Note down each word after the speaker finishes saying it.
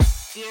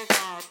Dear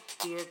God,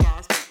 dear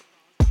God's people.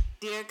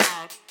 Dear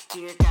God,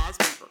 dear God's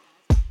people.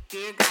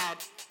 Dear God,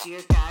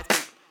 dear God's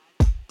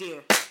people.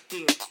 Dear,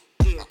 dear,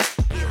 dear, dear.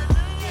 Dear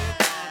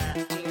God,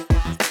 dear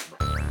God's people.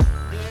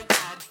 Dear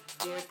God,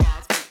 dear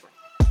God's people.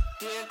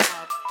 Dear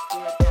God,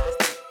 dear God's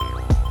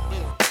people.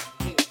 Dear,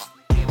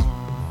 dear,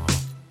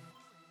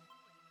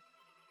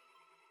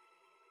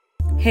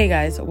 dear. Hey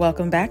guys,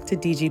 welcome back to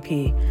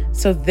DGP.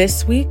 So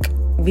this week,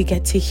 we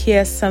get to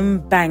hear some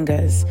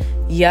bangers.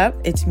 Yup,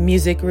 it's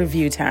music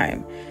review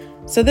time.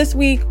 So this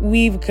week,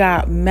 we've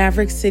got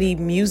Maverick City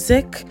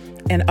Music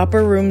and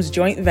Upper Room's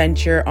joint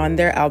venture on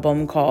their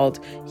album called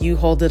You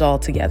Hold It All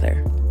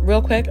Together.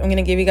 Real quick, I'm going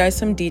to give you guys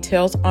some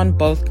details on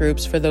both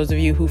groups for those of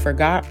you who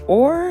forgot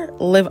or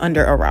live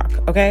under a rock,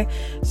 okay?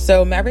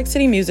 So Maverick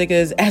City Music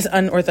is as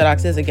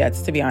unorthodox as it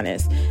gets, to be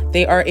honest.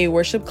 They are a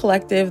worship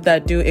collective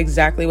that do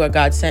exactly what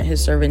God sent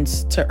his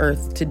servants to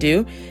earth to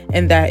do,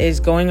 and that is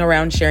going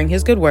around sharing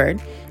his good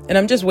word. And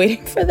I'm just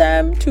waiting for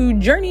them to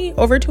journey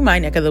over to my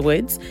neck of the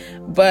woods,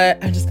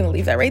 but I'm just going to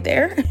leave that right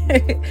there.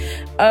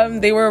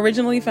 They were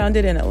originally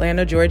founded in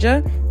Atlanta,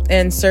 Georgia,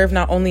 and serve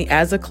not only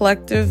as a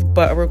collective,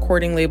 but a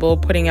recording label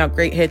putting out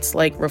great hits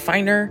like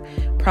Refiner,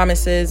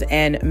 Promises,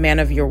 and Man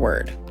of Your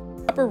Word.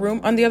 Upper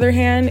Room, on the other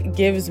hand,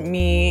 gives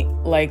me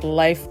like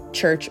life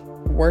church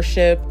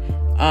worship,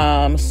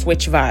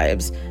 switch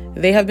vibes.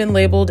 They have been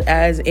labeled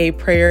as a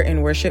prayer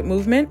and worship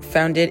movement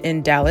founded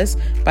in Dallas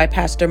by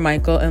Pastor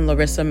Michael and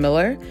Larissa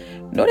Miller.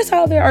 Notice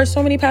how there are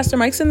so many Pastor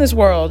Mikes in this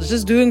world,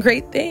 just doing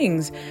great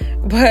things.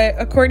 But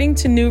according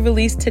to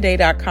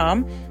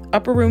newreleasetoday.com,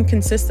 Upper Room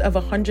consists of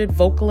 100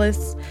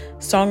 vocalists,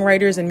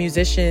 songwriters, and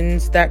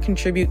musicians that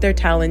contribute their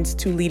talents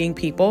to leading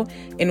people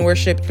in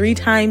worship 3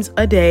 times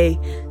a day,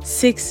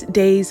 6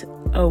 days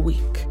a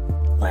week.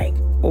 Like,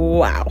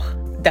 wow,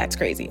 that's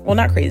crazy. Well,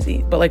 not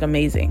crazy, but like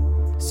amazing.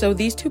 So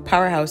these two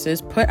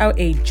powerhouses put out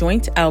a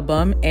joint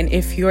album, and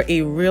if you're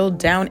a real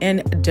down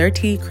and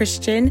dirty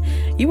Christian,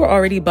 you were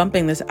already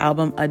bumping this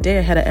album a day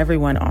ahead of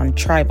everyone on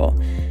Tribal.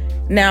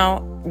 Now,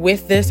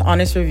 with this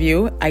honest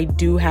review, I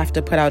do have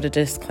to put out a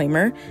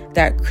disclaimer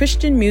that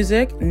Christian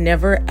music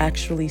never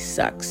actually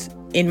sucks,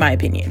 in my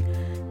opinion.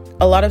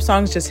 A lot of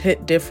songs just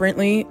hit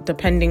differently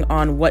depending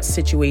on what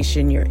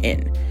situation you're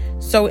in.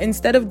 So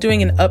instead of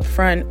doing an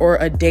upfront or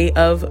a day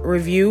of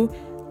review,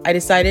 I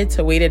decided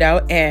to wait it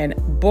out, and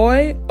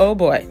boy, oh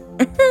boy,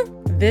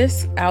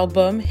 this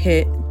album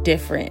hit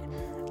different.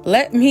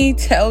 Let me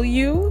tell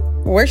you,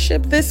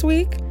 worship this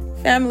week,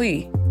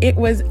 family, it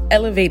was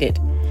elevated.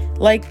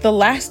 Like the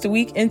last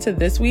week into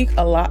this week,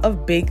 a lot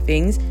of big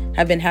things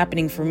have been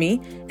happening for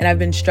me, and I've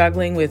been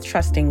struggling with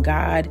trusting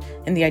God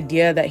and the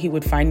idea that he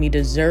would find me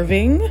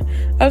deserving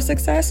of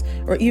success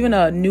or even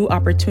a new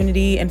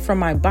opportunity. And from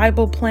my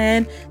Bible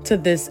plan to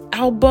this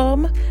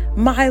album,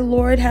 my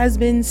Lord has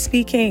been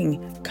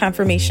speaking.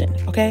 Confirmation,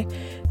 okay?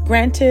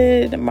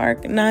 Granted,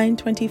 Mark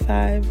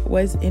 9:25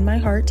 was in my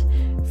heart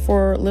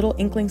for little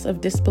inklings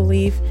of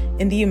disbelief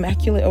in the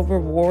immaculate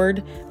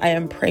reward I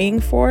am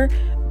praying for.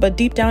 But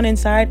deep down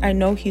inside, I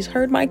know he's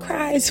heard my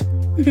cries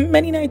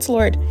many nights,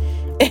 Lord.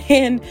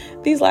 And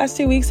these last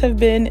 2 weeks have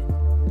been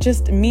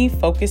just me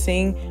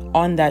focusing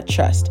on that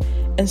trust.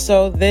 And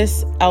so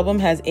this album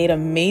has 8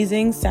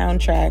 amazing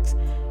soundtracks,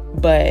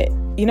 but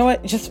you know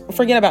what? Just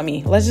forget about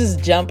me. Let's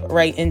just jump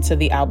right into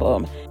the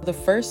album. The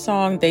first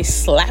song they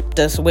slapped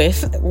us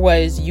with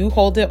was You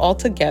Hold It All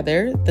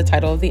Together, the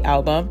title of the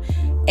album.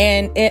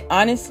 And it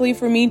honestly,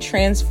 for me,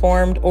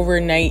 transformed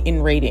overnight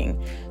in rating.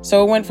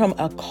 So it went from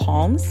a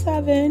calm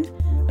 7,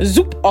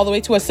 zoop, all the way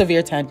to a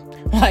severe 10.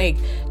 Like,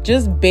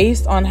 just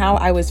based on how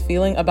I was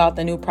feeling about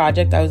the new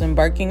project I was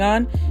embarking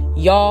on.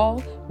 Y'all,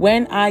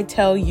 when I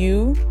tell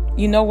you,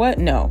 you know what?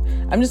 No,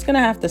 I'm just gonna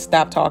have to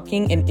stop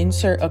talking and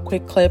insert a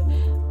quick clip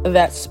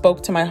that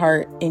spoke to my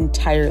heart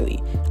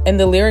entirely. And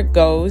the lyric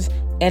goes,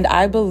 "And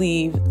I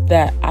believe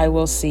that I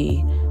will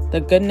see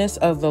the goodness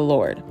of the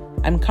Lord.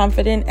 I'm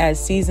confident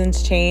as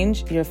seasons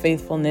change, your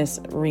faithfulness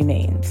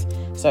remains."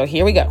 So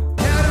here we go.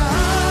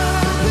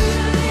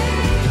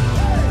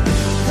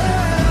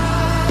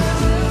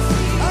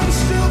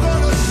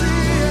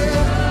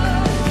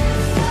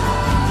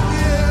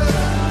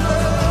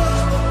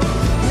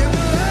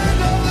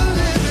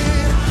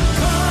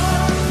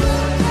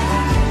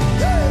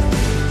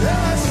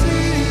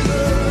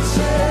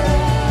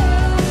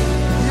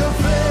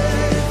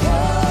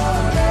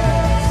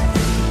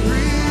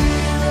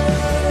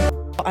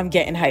 I'm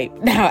getting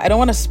hyped. Now, I don't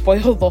want to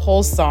spoil the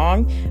whole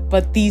song,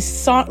 but these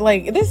song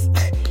like this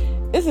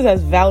is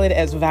as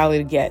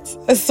valid gets.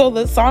 So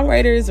the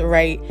songwriters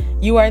write,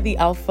 "You are the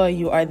Alpha,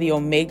 you are the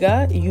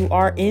Omega, you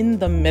are in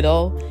the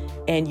middle,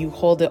 and you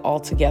hold it all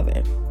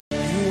together."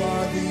 You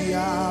are the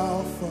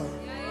Alpha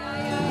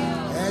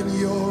and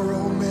you're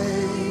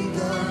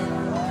Omega.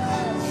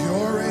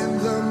 You're in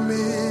the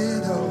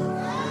middle.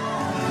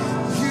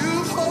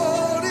 You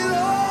hold it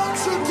all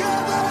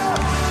together.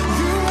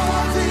 You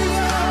are the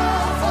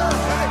Alpha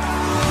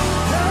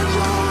and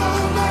you're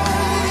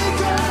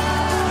Omega.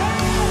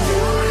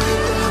 You're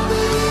in the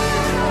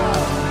middle.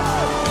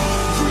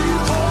 You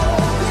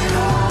hold it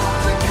all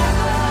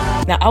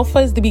together. Now, Alpha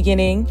is the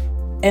beginning,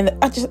 and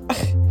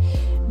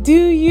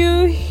do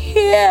you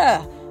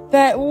hear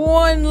that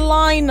one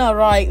liner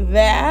right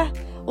there?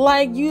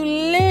 Like, you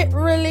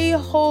literally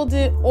hold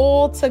it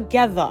all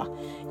together.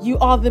 You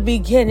are the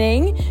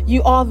beginning,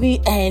 you are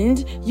the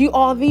end, you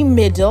are the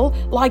middle,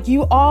 like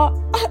you are...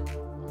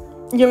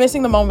 You're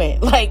missing the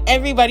moment. Like,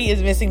 everybody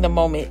is missing the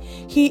moment.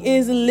 He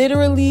is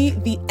literally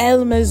the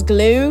Elmer's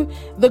glue,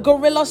 the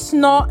gorilla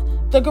snot,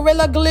 the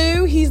gorilla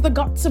glue. He's the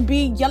got to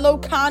be yellow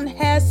can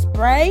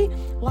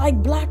hairspray, like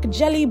black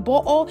jelly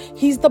bottle.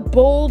 He's the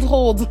bold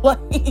hold, like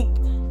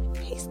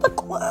he's the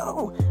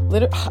glue.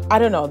 Literally, I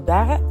don't know.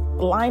 That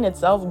line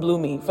itself blew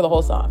me for the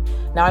whole song.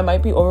 Now, I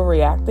might be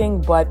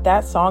overreacting, but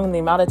that song and the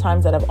amount of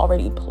times that I've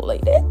already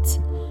played it,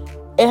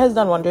 it has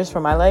done wonders for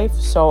my life.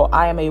 So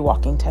I am a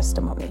walking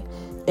testimony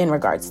in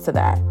regards to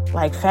that.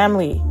 Like,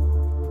 family,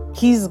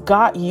 he's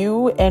got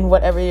you and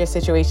whatever your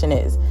situation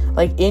is.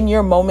 Like, in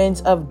your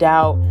moments of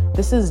doubt,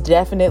 this is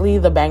definitely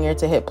the banger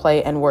to hit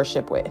play and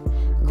worship with.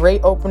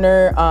 Great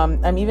opener.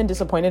 I'm even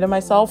disappointed in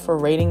myself for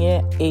rating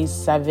it a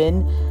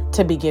 7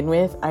 to begin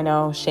with. I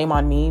know, shame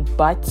on me,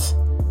 but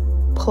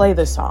play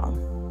the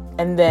song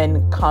and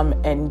then come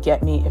and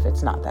get me if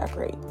it's not that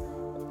great.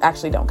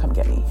 Actually, don't come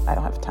get me. I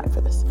don't have time for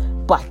this,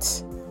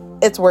 but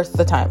it's worth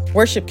the time.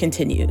 Worship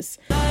continues.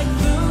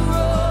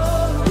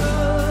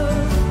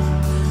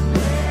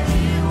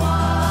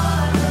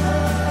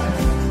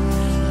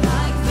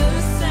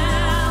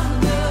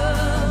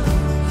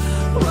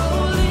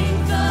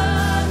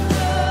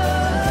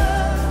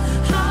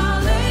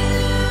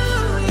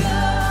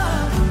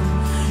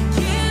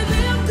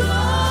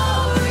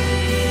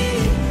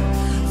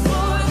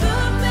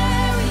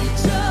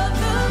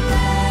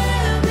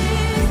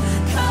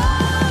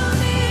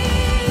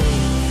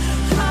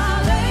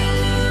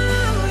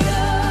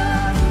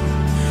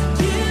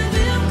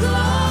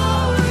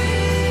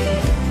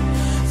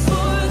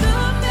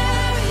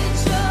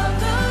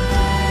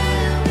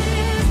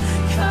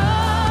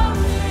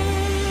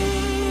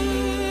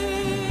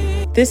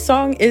 This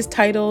song is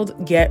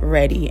titled Get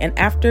Ready. And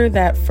after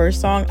that first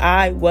song,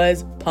 I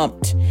was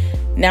pumped.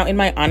 Now, in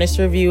my honest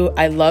review,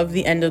 I love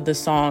the end of the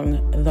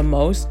song the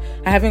most.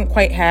 I haven't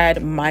quite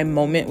had my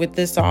moment with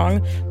this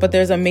song, but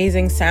there's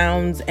amazing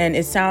sounds and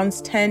it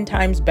sounds 10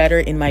 times better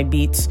in my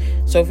beats.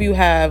 So if you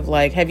have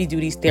like heavy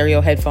duty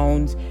stereo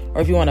headphones, or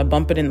if you want to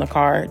bump it in the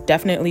car,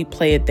 definitely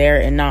play it there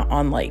and not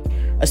on like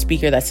a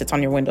speaker that sits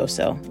on your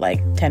windowsill,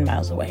 like 10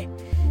 miles away.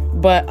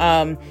 But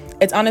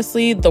it's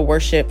honestly the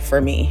worship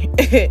for me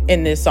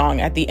in this song.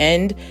 At the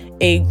end,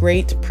 a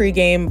great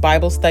pregame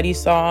Bible study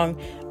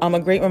song, a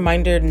great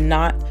reminder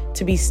not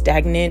to be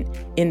stagnant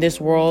in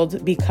this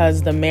world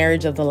because the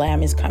marriage of the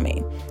Lamb is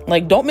coming.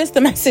 Like, don't miss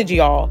the message,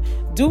 y'all.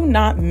 Do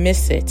not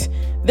miss it.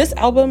 This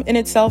album in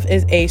itself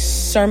is a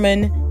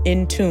sermon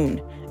in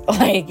tune.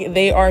 Like,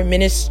 they are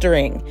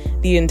ministering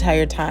the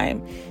entire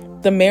time.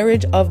 The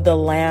marriage of the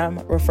Lamb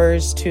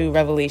refers to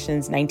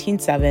Revelations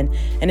 19:7,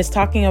 and it's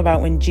talking about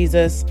when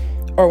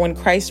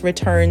Christ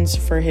returns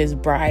for his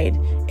bride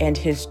and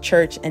his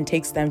church and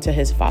takes them to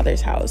his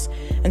Father's house.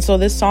 And so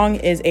this song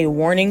is a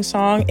warning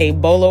song, a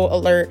bolo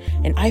alert,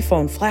 an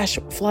iPhone flash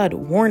flood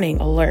warning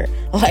alert.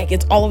 Like,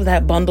 it's all of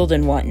that bundled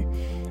in one.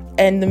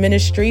 And the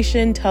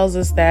ministration tells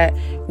us that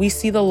we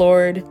see the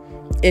Lord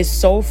is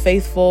so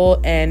faithful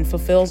and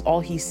fulfills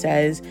all he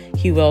says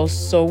he will,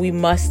 so we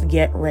must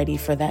get ready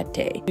for that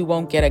day. We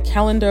won't get a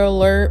calendar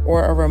alert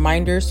or a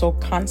reminder, so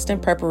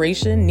constant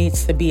preparation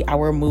needs to be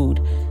our mood.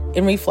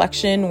 In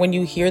reflection, when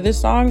you hear this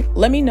song,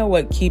 let me know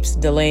what keeps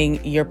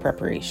delaying your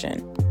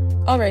preparation.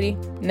 Alrighty,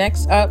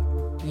 next up,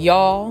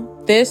 y'all,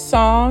 this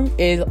song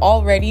is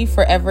already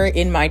forever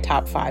in my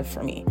top 5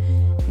 for me.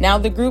 Now,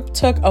 the group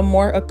took a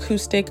more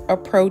acoustic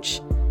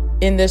approach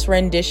in this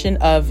rendition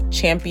of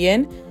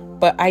Champion,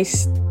 but I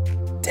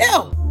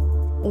still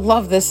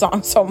love this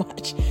song so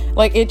much.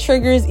 Like, it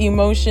triggers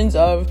emotions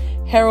of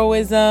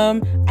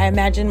heroism. I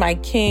imagine my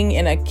king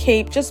in a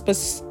cape just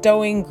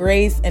bestowing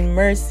grace and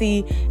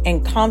mercy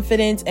and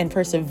confidence and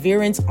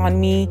perseverance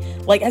on me,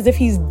 like as if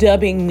he's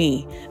dubbing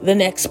me the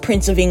next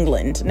Prince of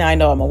England. Now, I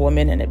know I'm a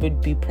woman and it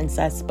would be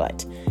princess,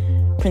 but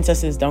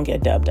princesses don't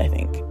get dubbed, I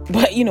think.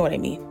 But you know what I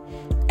mean.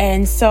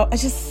 And so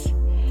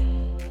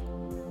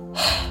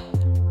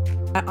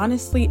I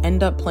honestly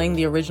end up playing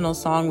the original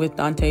song with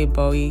Dante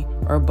Bowie,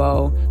 or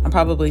Bo. I'm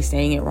probably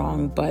saying it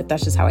wrong, but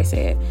that's just how I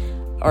say it,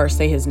 or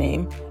say his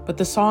name. But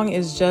the song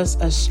is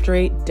just a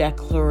straight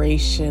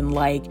declaration,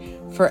 like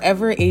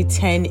forever a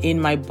 10 in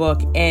my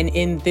book. And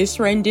in this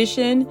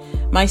rendition,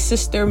 my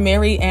sister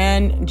Mary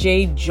Ann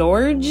J.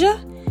 George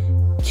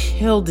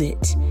killed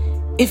it.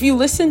 If you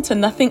listen to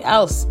nothing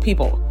else,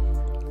 people,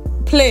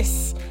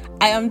 please,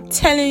 I am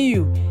telling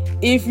you,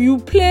 if you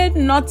played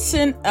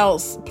nothing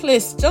else,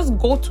 please just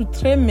go to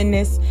 3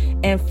 minutes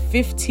and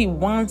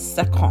 51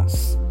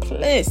 seconds.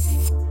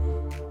 Please.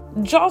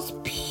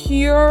 Just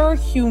pure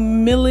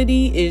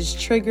humility is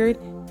triggered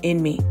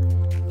in me.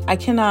 I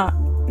cannot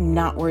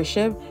not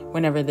worship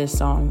whenever this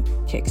song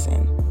kicks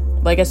in.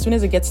 Like, as soon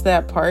as it gets to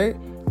that part,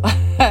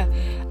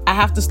 I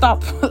have to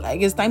stop.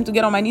 Like, it's time to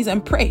get on my knees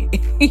and pray.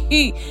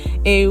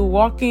 A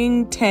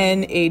walking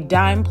 10, a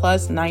dime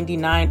plus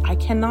 99. I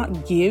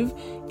cannot give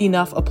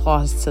enough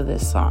applause to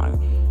this song.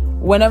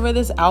 Whenever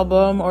this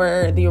album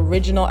or the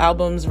original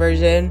album's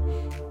version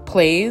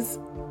plays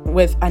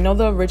with, I know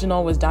the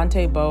original was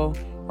Dante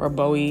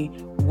Bowie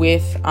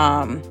with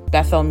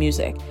Bethel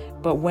Music,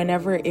 but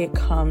whenever it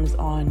comes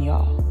on,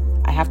 y'all,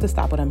 I have to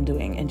stop what I'm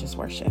doing and just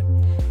worship.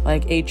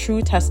 Like, a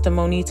true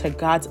testimony to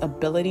God's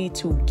ability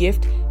to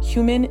gift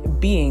human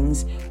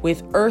beings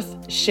with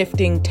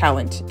earth-shifting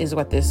talent is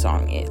what this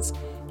song is.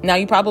 Now,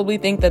 you probably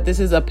think that this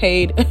is a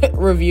paid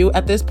review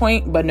at this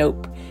point, but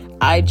nope.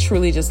 I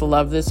truly just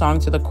love this song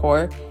to the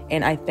core,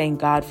 and I thank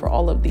God for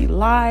all of the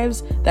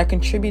lives that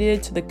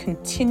contributed to the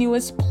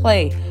continuous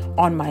play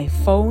on my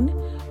phone,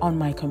 on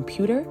my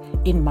computer,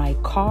 in my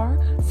car,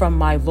 from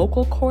my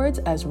vocal cords,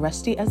 as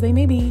rusty as they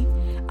may be.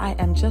 I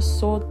am just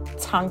so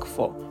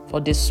thankful for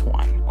this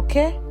one,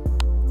 okay?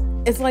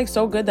 It's like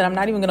so good that I'm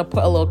not even gonna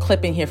put a little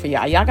clip in here for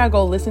y'all. Y'all gotta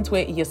go listen to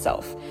it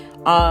yourself.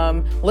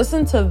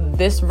 Listen to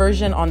this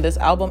version on this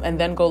album and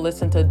then go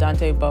listen to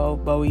Dante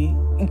Bowie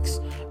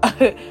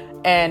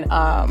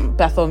and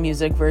Bethel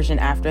Music version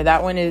after.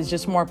 That one is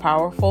just more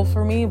powerful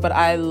for me, but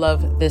I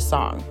love this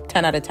song.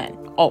 10 out of 10,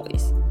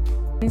 always.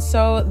 And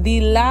so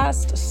the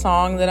last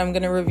song that I'm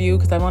going to review,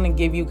 because I want to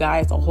give you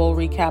guys a whole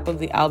recap of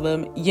the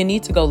album, you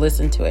need to go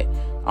listen to it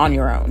on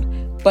your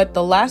own. But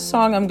the last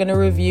song I'm going to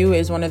review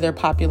is one of their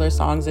popular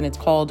songs, and it's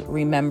called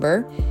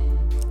Remember.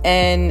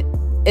 And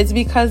it's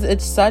because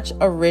it's such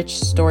a rich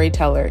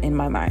storyteller in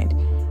my mind.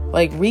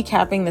 Like,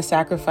 recapping the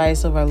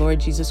sacrifice of our Lord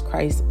Jesus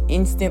Christ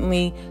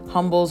instantly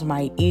humbles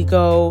my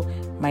ego,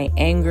 my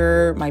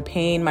anger, my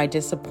pain, my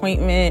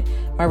disappointment,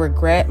 my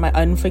regret, my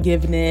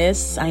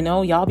unforgiveness. I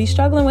know y'all be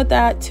struggling with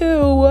that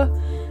too.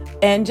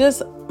 And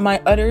just my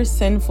utter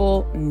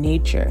sinful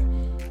nature.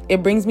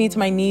 It brings me to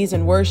my knees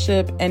in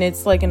worship, and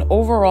it's like an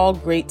overall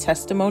great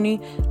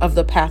testimony of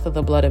the path of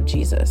the blood of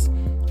Jesus.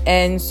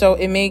 And so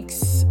it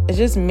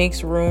just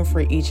makes room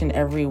for each and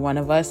every one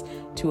of us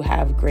to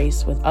have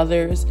grace with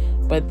others,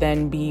 but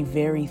then be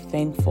very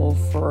thankful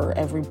for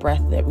every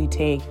breath that we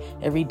take,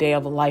 every day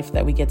of life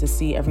that we get to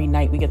see, every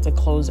night we get to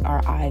close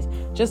our eyes,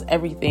 just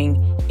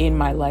everything in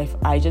my life.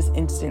 I just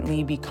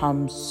instantly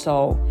become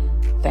so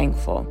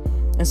thankful.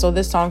 And so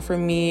this song for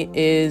me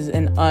is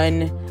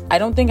I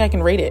don't think I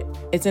can rate it.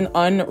 It's an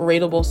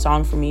unrateable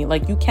song for me.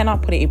 Like, you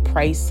cannot put a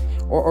price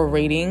or a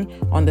rating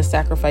on the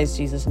sacrifice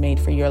Jesus made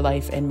for your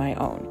life and my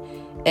own.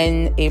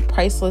 And a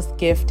priceless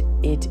gift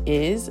it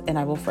is, and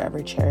I will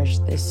forever cherish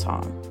this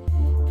song.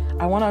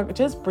 I want to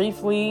just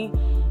briefly,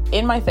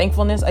 in my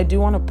thankfulness, I do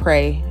want to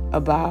pray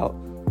about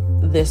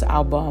this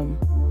album.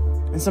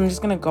 And so I'm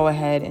just going to go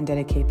ahead and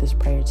dedicate this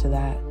prayer to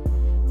that.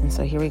 And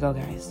so here we go,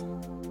 guys.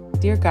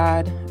 Dear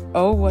God,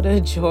 oh, what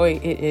a joy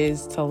it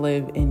is to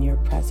live in your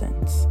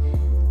presence.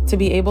 To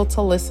be able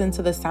to listen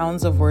to the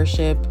sounds of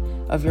worship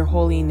of your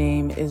holy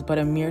name is but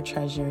a mere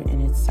treasure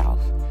in itself.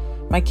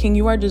 My King,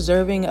 you are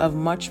deserving of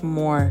much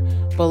more,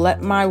 but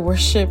let my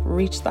worship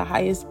reach the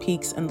highest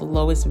peaks and the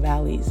lowest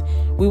valleys.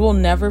 We will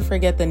never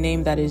forget the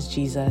name that is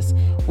Jesus.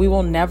 We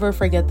will never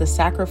forget the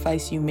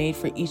sacrifice you made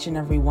for each and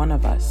every one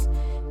of us.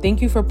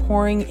 Thank you for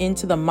pouring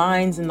into the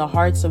minds and the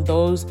hearts of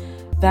those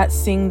that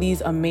sing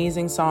these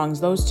amazing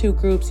songs. Those two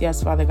groups,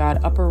 yes, Father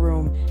God, Upper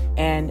Room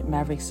and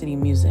Maverick City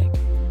Music,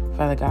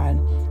 Father God.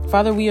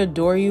 Father, we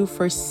adore you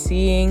for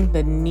seeing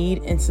the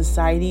need in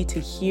society to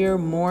hear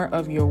more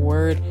of your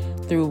word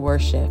through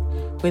worship.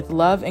 With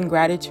love and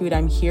gratitude,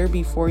 I'm here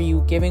before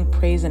you, giving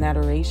praise and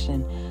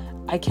adoration.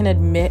 I can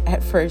admit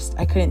at first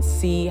I couldn't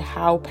see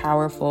how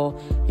powerful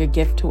your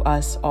gift to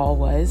us all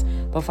was.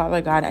 But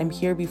Father God, I'm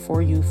here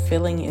before you,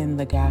 filling in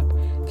the gap,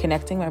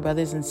 connecting my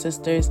brothers and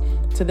sisters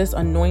to this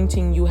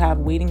anointing you have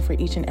waiting for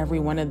each and every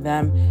one of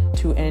them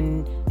to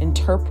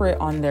interpret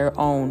on their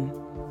own.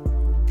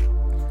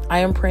 I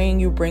am praying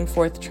you bring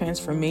forth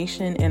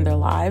transformation in their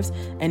lives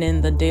and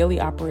in the daily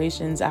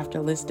operations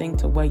after listening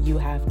to what you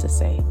have to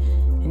say.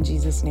 In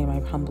Jesus' name, I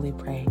humbly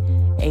pray.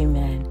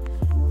 Amen.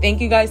 Thank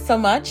you guys so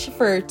much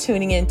for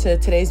tuning into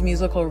today's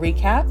musical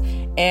recap,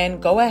 and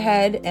go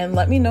ahead and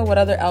let me know what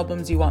other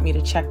albums you want me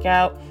to check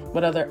out,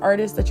 what other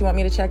artists that you want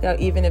me to check out,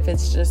 even if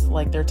it's just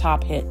like their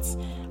top hits.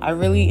 I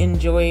really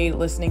enjoy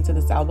listening to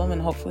this album,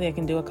 and hopefully I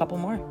can do a couple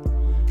more.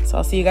 So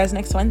I'll see you guys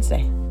next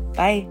Wednesday.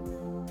 Bye.